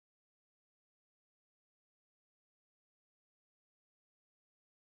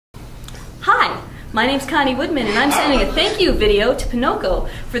Hi, my name's Connie Woodman and I'm sending a thank you video to Ponoko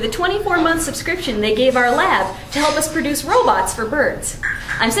for the 24-month subscription they gave our lab to help us produce robots for birds.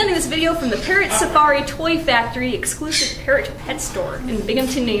 I'm sending this video from the Parrot Safari Toy Factory exclusive parrot pet store in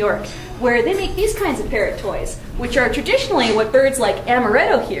Binghamton, New York, where they make these kinds of parrot toys, which are traditionally what birds like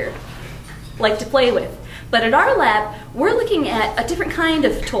Amaretto here like to play with. But at our lab, we're looking at a different kind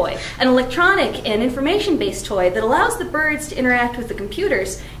of toy, an electronic and information-based toy that allows the birds to interact with the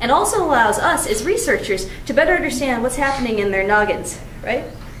computers and also allows us as researchers to better understand what's happening in their noggins, right?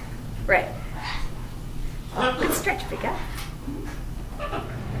 Right. Good stretch, big guy.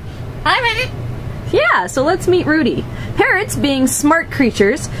 Hi, Rudy. Yeah, so let's meet Rudy. Parrots, being smart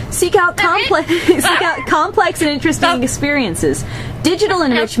creatures, seek out complex and interesting experiences. Digital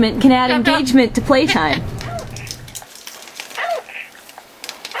enrichment can add engagement to playtime.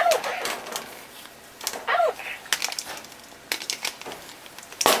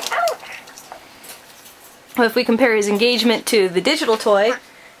 Well, if we compare his engagement to the digital toy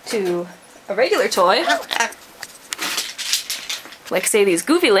to a regular toy, like say these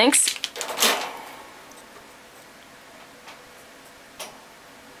Goofy Links,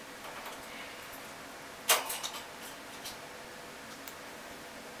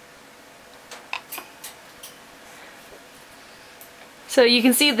 so you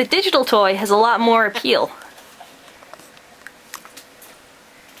can see the digital toy has a lot more appeal.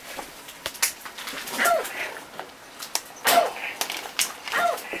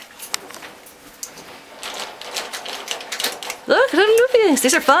 Look, little Goofy things.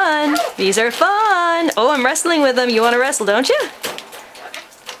 These are fun. These are fun. Oh, I'm wrestling with them. You want to wrestle, don't you?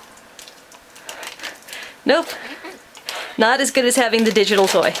 Nope. Not as good as having the digital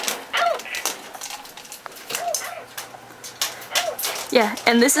toy. Yeah,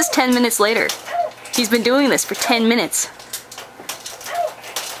 and this is 10 minutes later. He's been doing this for 10 minutes.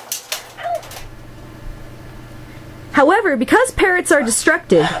 However, because parrots are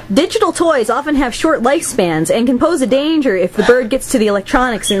destructive, digital toys often have short lifespans and can pose a danger if the bird gets to the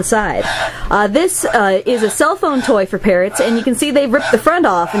electronics inside. This is a cell phone toy for parrots, and you can see they've ripped the front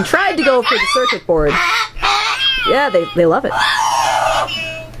off and tried to go for the circuit board. Yeah, they love it.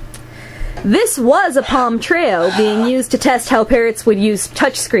 This was a Palm Treo being used to test how parrots would use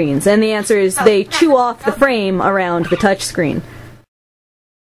touchscreens, and the answer is they chew off the frame around the touchscreen.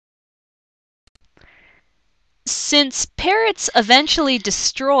 Since parrots eventually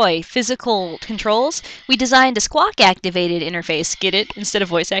destroy physical controls, we designed a squawk-activated interface, get it, instead of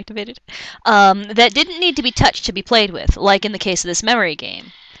voice-activated, that didn't need to be touched to be played with, like in the case of this memory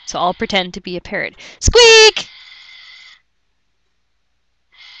game. So I'll pretend to be a parrot. Squeak!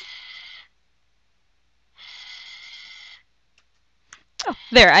 Oh,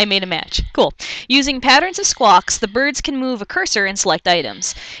 there, I made a match. Cool. Using patterns of squawks, the birds can move a cursor and select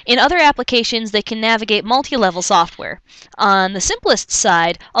items. In other applications, they can navigate multi-level software. On the simplest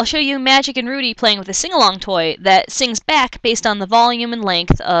side, I'll show you Magic and Rudy playing with a sing-along toy that sings back based on the volume and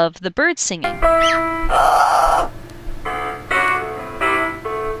length of the bird singing.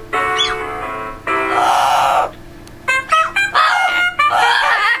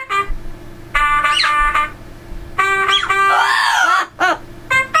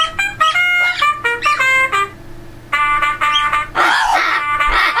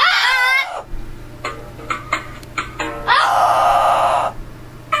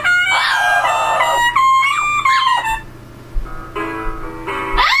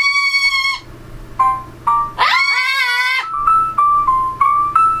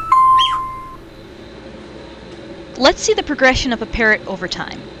 Let's see the progression of a parrot over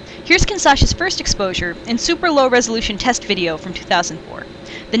time. Here's Constance's first exposure in super low resolution test video from 2004.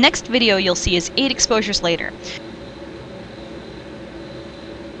 The next video you'll see is 8 exposures later.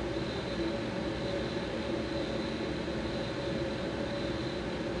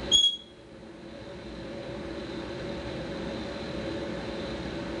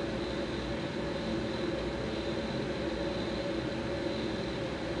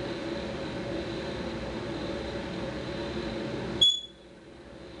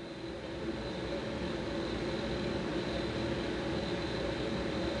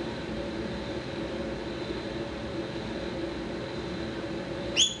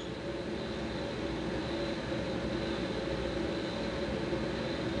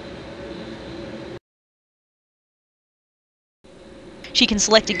 She can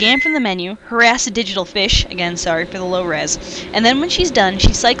select a game from the menu, harass a digital fish, again sorry for the low res, and then when she's done,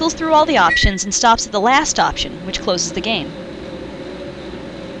 she cycles through all the options and stops at the last option, which closes the game.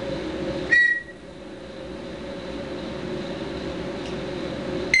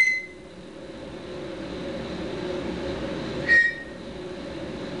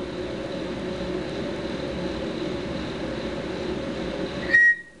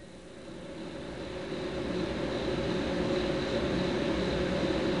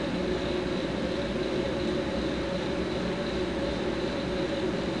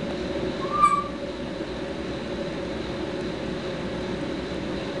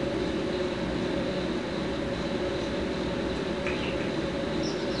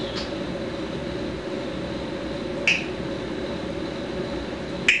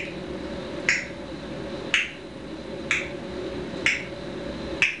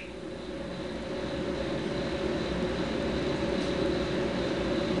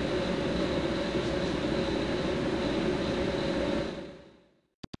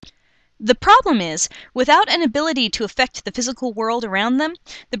 The problem is, without an ability to affect the physical world around them,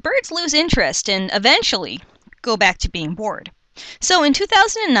 the birds lose interest and eventually go back to being bored. So in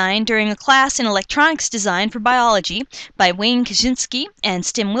 2009, during a class in electronics design for biology by Wayne Kaczynski and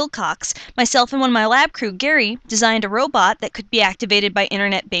Stim Wilcox, myself and one of my lab crew, Gary, designed a robot that could be activated by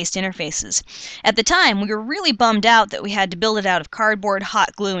internet-based interfaces. At the time, we were really bummed out that we had to build it out of cardboard,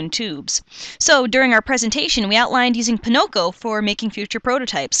 hot glue, and tubes. So during our presentation, we outlined using Ponoko for making future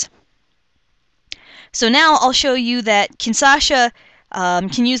prototypes. So now I'll show you that Kinshasa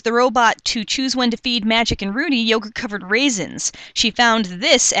can use the robot to choose when to feed Magic and Rudy yogurt-covered raisins. She found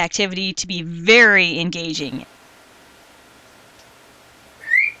this activity to be very engaging.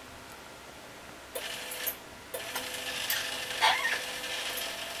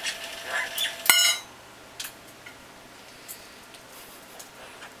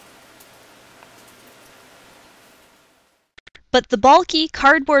 But the bulky,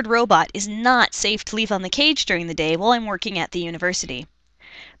 cardboard robot is not safe to leave on the cage during the day while I'm working at the university.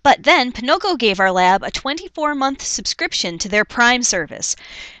 But then, Ponoko gave our lab a 24-month subscription to their Prime service.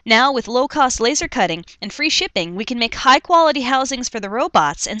 Now, with low-cost laser cutting and free shipping, we can make high-quality housings for the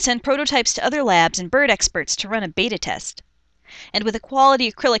robots and send prototypes to other labs and bird experts to run a beta test. And with a quality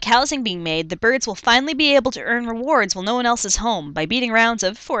acrylic housing being made, the birds will finally be able to earn rewards while no one else is home by beating rounds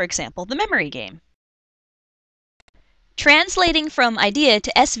of, for example, the memory game. Translating from idea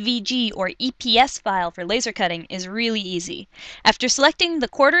to SVG or EPS file for laser cutting is really easy. After selecting the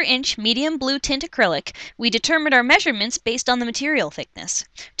 1/4 inch medium blue tint acrylic, we determined our measurements based on the material thickness.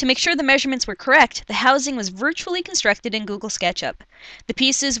 To make sure the measurements were correct, the housing was virtually constructed in Google SketchUp. The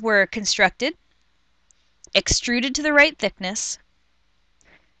pieces were constructed, extruded to the right thickness,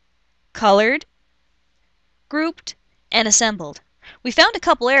 colored, grouped, and assembled. We found a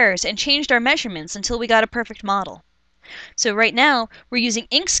couple errors and changed our measurements until we got a perfect model. So right now, we're using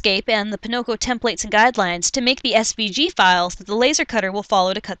Inkscape and the Ponoko templates and guidelines to make the SVG files that the laser cutter will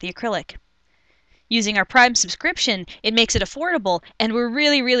follow to cut the acrylic. Using our Prime subscription, it makes it affordable, and we're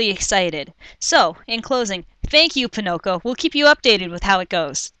really excited. So, in closing, thank you, Ponoko. We'll keep you updated with how it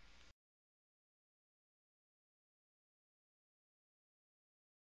goes.